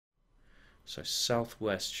So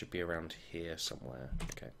southwest should be around here somewhere.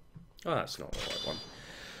 Okay. Oh, that's not the right one.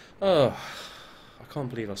 Oh, I can't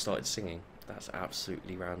believe I started singing. That's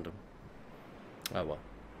absolutely random. Oh well.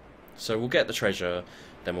 So we'll get the treasure,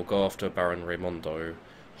 then we'll go after Baron Raimondo,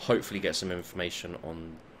 hopefully get some information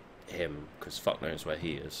on him, because fuck knows where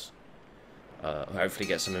he is. Hopefully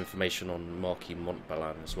get some information on Marquis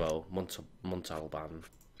Montbalan as well. Montalban.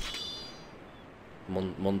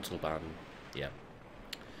 Montalban, yeah.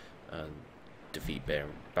 And defeat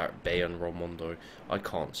Baron Raimondo. I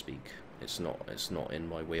can't speak. It's not in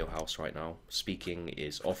my wheelhouse right now. Speaking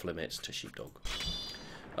is off limits to Sheepdog.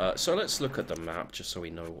 So let's look at the map just so we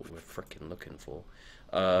know what we're frickin' looking for.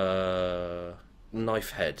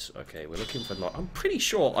 Knife head. Okay, we're looking for I'm pretty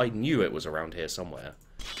sure I knew it was around here somewhere.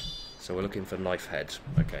 So we're looking for knife head.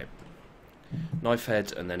 Okay. Knife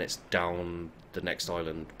head, and then it's down the next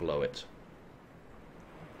island below it.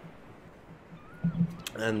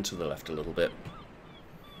 And to the left a little bit.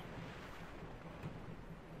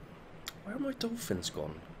 Where are my dolphins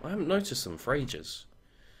gone? I haven't noticed them for ages.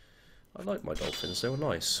 I like my dolphins, they were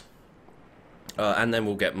nice. And then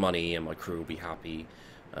we'll get money and my crew will be happy.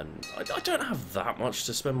 And I don't have that much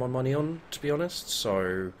to spend my money on, to be honest,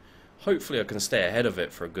 so hopefully I can stay ahead of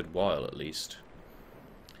it for a good while at least.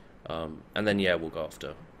 And then yeah, we'll go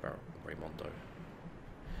after Raimondo.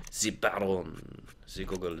 The Baron, the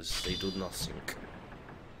goggles, they do nothing.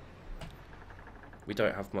 We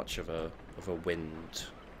don't have much of a wind,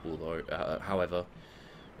 although, however,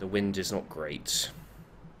 the wind is not great.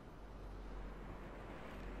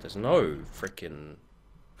 There's no frickin'...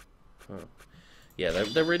 Huh. Yeah,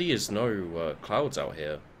 there really is no clouds out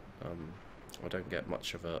here. I don't get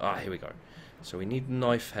much of a... Ah, here we go. So we need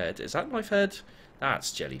knife head. Is that knife head?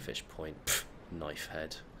 That's jellyfish point. Pfft, knife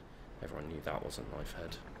head. Everyone knew that wasn't knife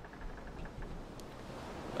head.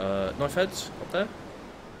 Knife heads up there?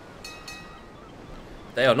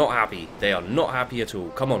 They are not happy. They are not happy at all.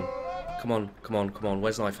 Come on. Come on, come on, come on.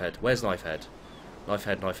 Where's knife head? Where's knife head? Knife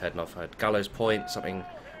head, knife head, knife head. Gallows point, something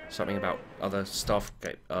about other stuff.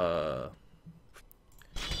 Okay,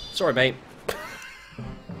 sorry, mate.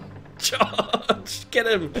 Charge! Get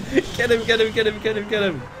him! Get him, get him, get him, get him, get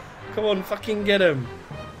him! Come on, fucking get him!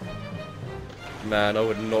 Man, I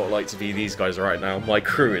would not like to be these guys right now. My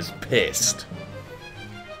crew is pissed.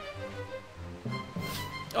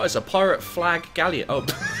 Oh, it's a pirate flag galleon. Oh.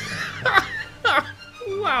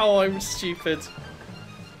 Wow, I'm stupid.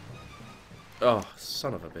 Oh,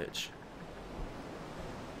 son of a bitch.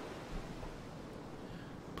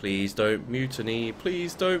 Please don't mutiny.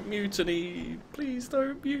 Please don't mutiny. Please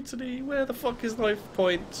don't mutiny. Where the fuck is knife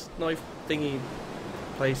point? Knife thingy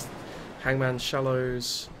place? Hangman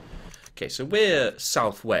Shallows. Okay, so we're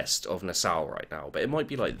southwest of Nassau right now, but it might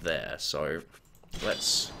be like there, so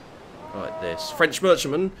let's... like this. French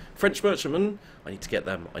merchantman! French merchantman! I need to get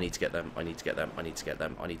them. I need to get them. I need to get them. I need to get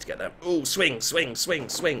them. I need to get them. Ooh, swing, swing, swing,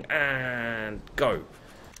 swing, and go.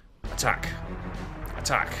 Attack.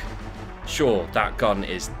 Attack. Sure, that gun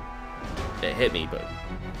is... it hit me, but...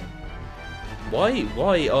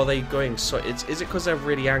 Why are they going so... Is it because they're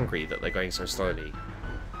really angry that they're going so slowly?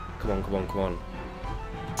 Come on, come on, come on.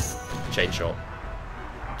 Chain shot.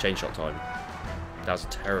 Chain shot time. That was a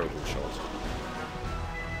terrible shot.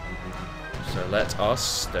 So let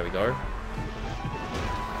us... there we go.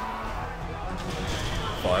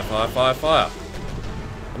 Fire, fire, fire, fire.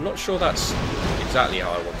 I'm not sure that's exactly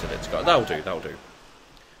how I wanted it to go. That'll do, that'll do.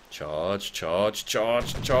 Charge, charge,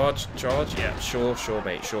 charge, charge, charge. Yeah, sure, sure,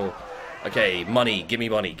 mate, sure. Okay, money, give me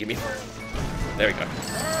money, give me... There we go.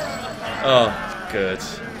 Oh, good.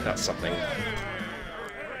 That's something.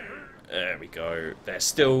 There we go. They're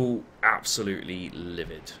still absolutely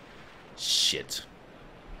livid. Shit.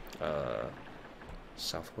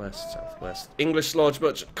 Southwest, southwest. English Lodge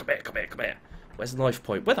Merchant. Come here, come here, come here. Where's knife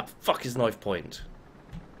point? Where the fuck is knife point?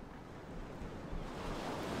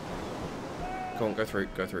 Come on, go through,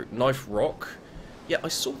 go through. Knife rock. Yeah, I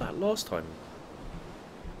saw that last time.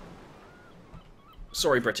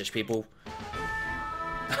 Sorry, British people.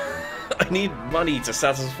 I need money to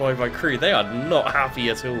satisfy my crew. They are not happy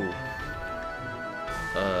at all.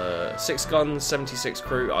 6 guns, 76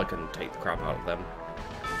 crew. I can take the crap out of them.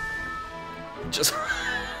 Just,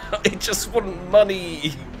 I just want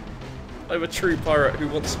money. I'm a true pirate who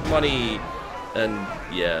wants money, and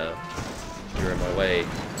yeah, you're in my way.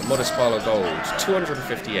 A modest pile of gold,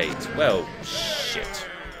 258. Well, shit.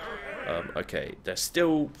 Okay, they're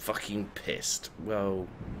still fucking pissed. Well,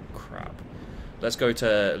 crap. Let's go to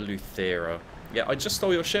Luthera. Yeah, I just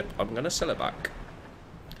stole your ship. I'm gonna sell it back.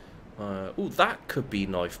 Oh, that could be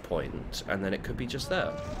knife point, and then it could be just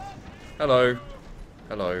there. Hello.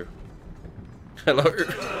 Hello. Hello.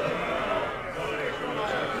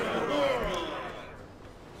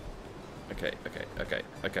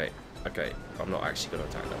 Okay. I'm not actually going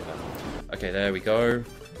to attack them with that. Okay, there we go.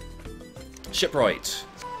 Shipwright.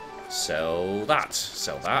 Sell that.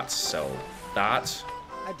 Sell that. Sell that.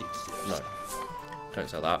 No. Don't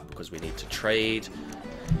sell that because we need to trade.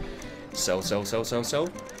 Sell.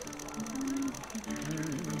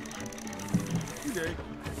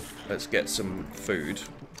 Let's get some food.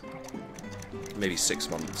 Maybe 6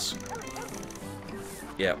 months.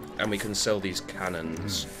 Yeah, and we can sell these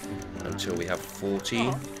cannons until we have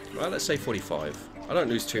 40. Well, let's say 45. I don't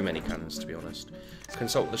lose too many cannons, to be honest.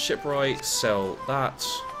 Consult the shipwright, sell that.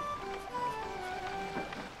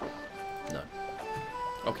 No.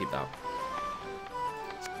 I'll keep that.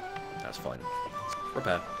 That's fine.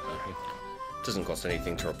 Repair. Okay. Doesn't cost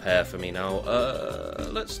anything to repair for me now.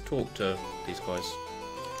 Let's talk to these guys.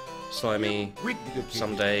 Slimy,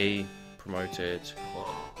 someday promoted.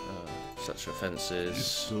 Such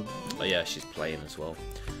offences. Oh yeah, she's playing as well.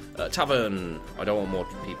 Tavern. I don't want more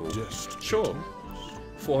people. Sure.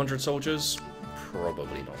 400 soldiers?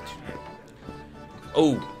 Probably not.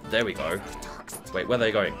 Oh, there we go. Wait, where are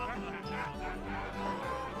they going?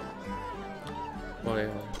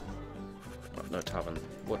 No, tavern.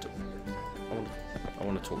 What? I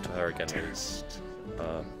want to talk to her again.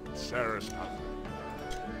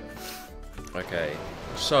 Okay.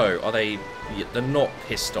 So, are they... They're not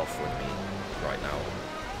pissed off with me right now.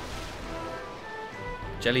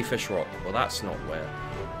 Jellyfish Rock. Well, that's not where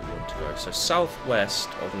we want to go. So, southwest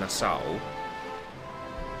of Nassau.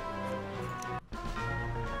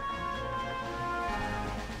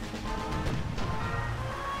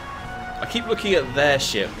 I keep looking at their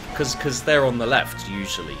ship, because they're on the left,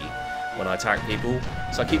 usually, when I attack people.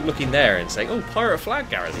 So I keep looking there and saying, oh, pirate flag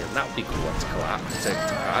garrison, that would be cool one to collapse, to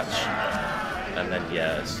patch. And then,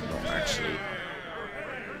 yeah, it's not actually.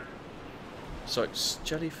 So it's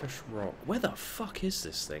Jellyfish Rock. Where the fuck is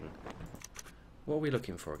this thing? What are we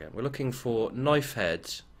looking for again? We're looking for Knife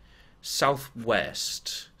Head,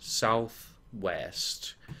 southwest.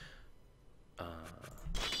 Southwest.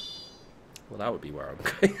 Well, that would be where I'm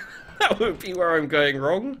going. That would be where I'm going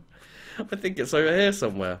wrong. I think it's over here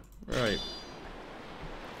somewhere. Right.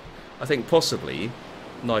 I think possibly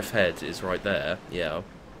Knife Head is right there. Yeah.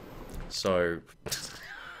 So,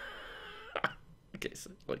 okay,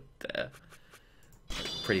 so like there.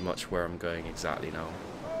 That's pretty much where I'm going exactly now.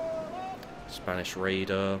 Spanish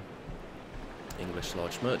Raider, English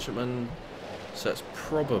Large Merchantman. So that's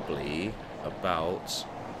probably about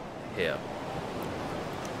here.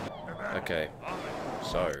 Okay,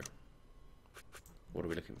 so what are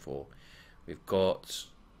we looking for? We've got,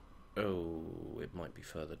 oh, it might be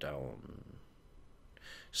further down.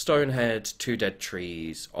 Stonehead, 2 dead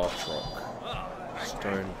trees, Arch Rock.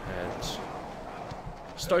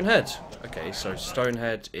 Stonehead. Okay, so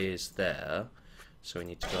Stonehead is there. So we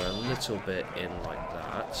need to go a little bit in like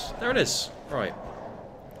that. There it is. Right.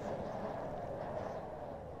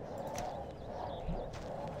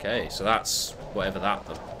 Okay, so that's whatever that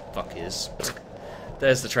the fuck is.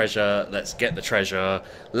 There's the treasure. Let's get the treasure.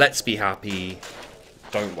 Let's be happy.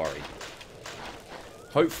 Don't worry.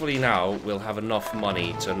 Hopefully now we'll have enough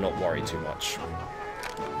money to not worry too much.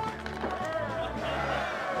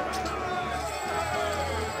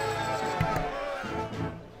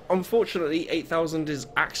 Unfortunately, 8,000 is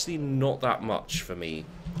actually not that much for me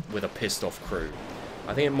with a pissed off crew.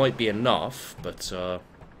 I think it might be enough, but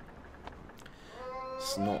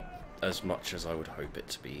it's not as much as I would hope it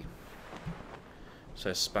to be.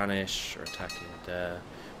 So Spanish are attacking there.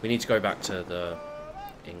 We need to go back to the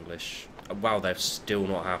English. Wow, they're still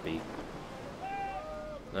not happy.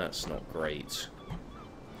 That's not great.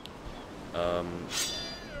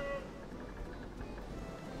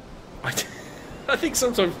 I think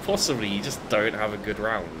sometimes possibly you just don't have a good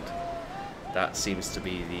round. That seems to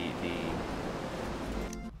be the...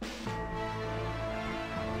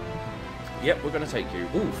 Yep, we're going to take you.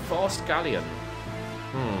 Ooh, fast galleon.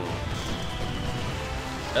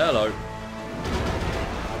 Hello.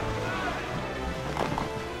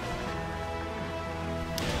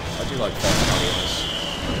 I do like fast galleons.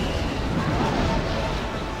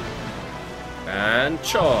 And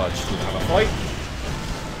charge. We'll have a fight.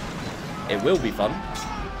 It will be fun.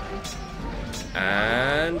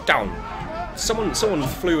 And down. Someone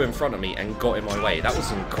flew in front of me and got in my way. That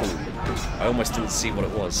wasn't cool. I almost didn't see what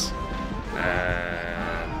it was.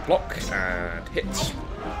 And block and hit.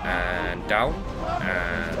 And down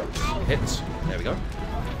and hit. There we go.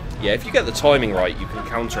 Yeah, if you get the timing right, you can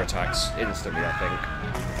counter attacks instantly, I think.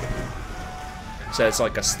 So it's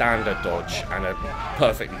like a standard dodge and a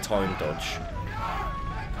perfectly timed dodge,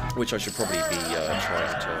 which I should probably be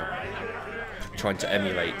trying to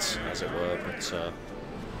emulate, as it were. But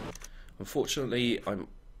Unfortunately, I'm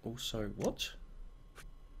also... What?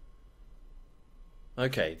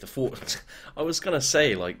 Okay, the fort... I was gonna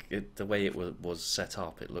say, like, the way it was set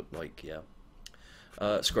up, it looked like, yeah.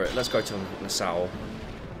 Screw it, let's go to Nassau.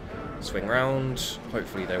 Swing round.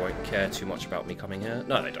 Hopefully they won't care too much about me coming here.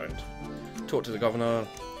 No, they don't. Talk to the governor.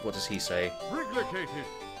 What does he say?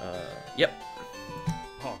 Yep.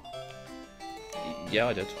 Yeah,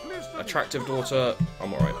 I did. Attractive daughter.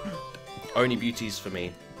 I'm alright. Only beauties for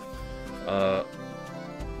me.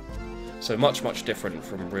 So much different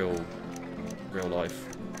from real life.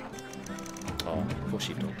 Oh, poor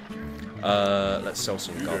sheepdog. Let's sell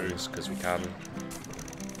some guns because we can.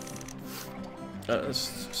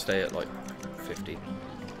 Let's stay at like 50.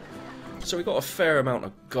 So we got a fair amount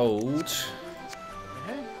of gold,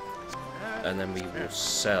 and then we will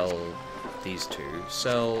sell these two.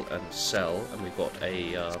 Sell, and we've got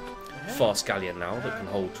a fast galleon now that can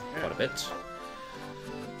hold quite a bit.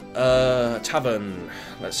 Tavern.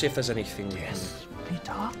 Let's see if there's anything.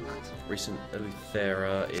 Recent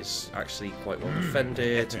Eleuthera is actually quite well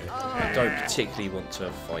defended. I don't particularly want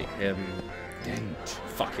to fight him.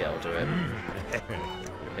 Fuck it, I'll do it.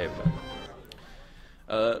 Here we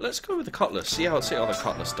go. Let's go with the cutlass. See how the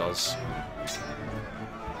cutlass does.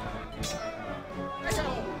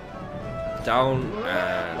 Down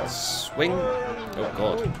and swing. Oh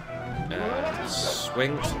god. And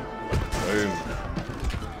swing. Boom.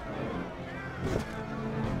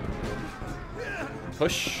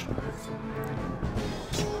 Push.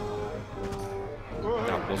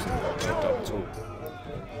 That wasn't well done at all.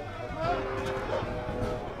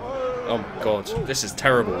 Oh god, this is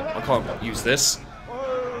terrible. I can't use this.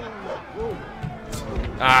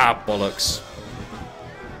 Ah, bollocks.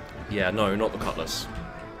 Yeah, no, not the cutlass.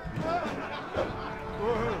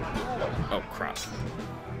 Oh crap.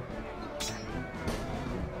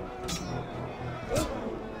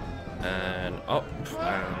 And up,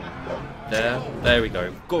 and there we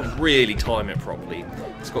go. Got to really time it properly.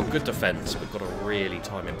 It's got good defense, but got to really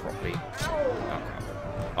time it properly. Oh crap.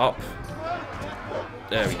 Up.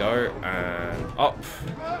 There we go, and up.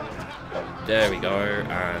 There we go,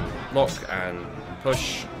 and block, and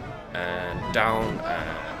push, and down,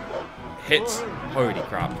 and hit. Holy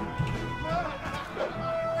crap.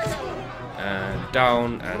 And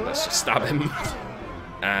down, and let's just stab him.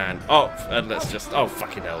 And up, and let's just... Oh,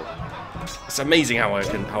 fucking hell. It's amazing how I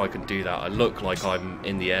can do that. I look like I'm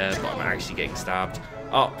in the air, but I'm actually getting stabbed.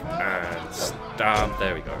 Up, and stab.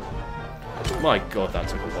 There we go. My god, that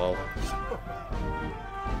took a while.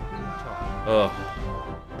 Ugh.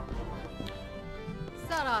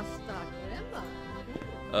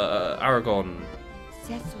 Aragon.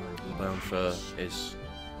 Bound for is...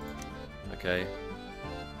 Okay.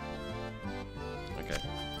 Okay.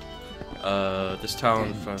 This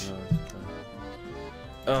town...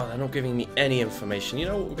 Oh, they're not giving me any information. You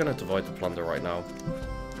know what? We're going to divide the plunder right now.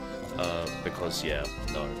 Because, yeah,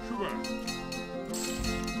 no.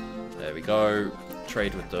 There we go.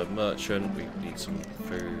 Trade with the merchant. We need some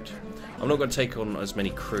food. I'm not going to take on as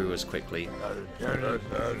many crew as quickly.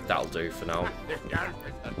 That'll do for now.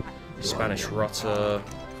 Spanish rutter.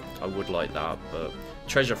 I would like that, but...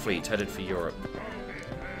 Treasure fleet headed for Europe.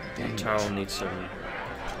 The town needs some...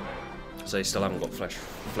 So they still haven't got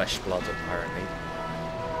flesh blood, apparently.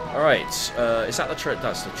 Alright, is that the trade?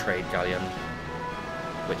 That's the trade galleon,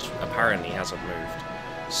 which apparently hasn't moved.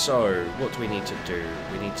 So, what do we need to do?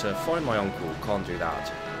 We need to find my uncle, can't do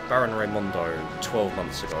that. Baron Raimondo, 12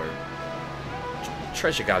 months ago.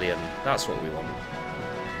 Treasure galleon, that's what we want.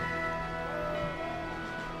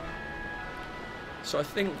 So I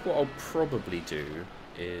think what I'll probably do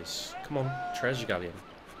is... Come on, treasure galleon.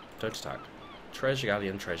 Don't attack. Treasure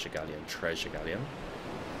galleon, treasure galleon, treasure galleon.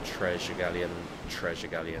 Treasure galleon, treasure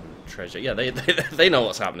galleon, treasure... Yeah, they know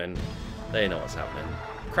what's happening. They know what's happening.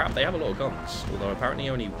 Crap, they have a lot of guns. Although apparently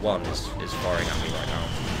only one is firing at me right now.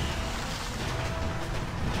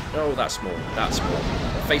 Oh, that's small. That's small.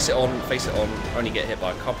 Face it on. Only get hit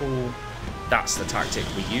by a couple. That's the tactic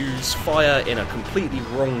we use. Fire in a completely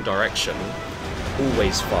wrong direction.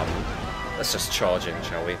 Always fun. Let's just charge in,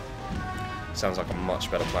 shall we? Sounds like a much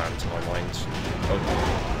better plan to my mind. Oh god.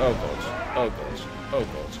 Oh god. Oh god. Oh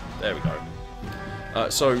god. There we go.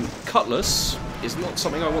 So, cutlass is not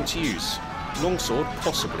something I want to use. Longsword,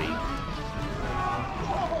 possibly.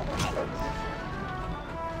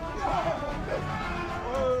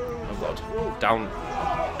 Oh god. Down.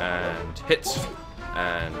 And hit.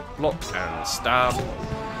 And block. And stab.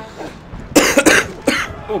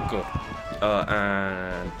 Oh god.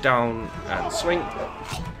 And down. And swing.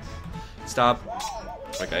 Stab.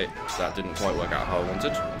 Okay, that didn't quite work out how I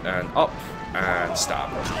wanted. And up, and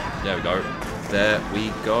stab. There we go. There we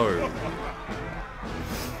go.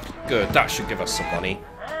 Good, that should give us some money.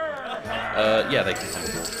 Yeah, they can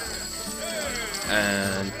teleport.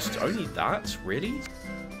 And only that? Really?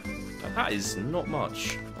 That is not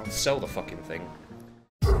much. I'll sell the fucking thing.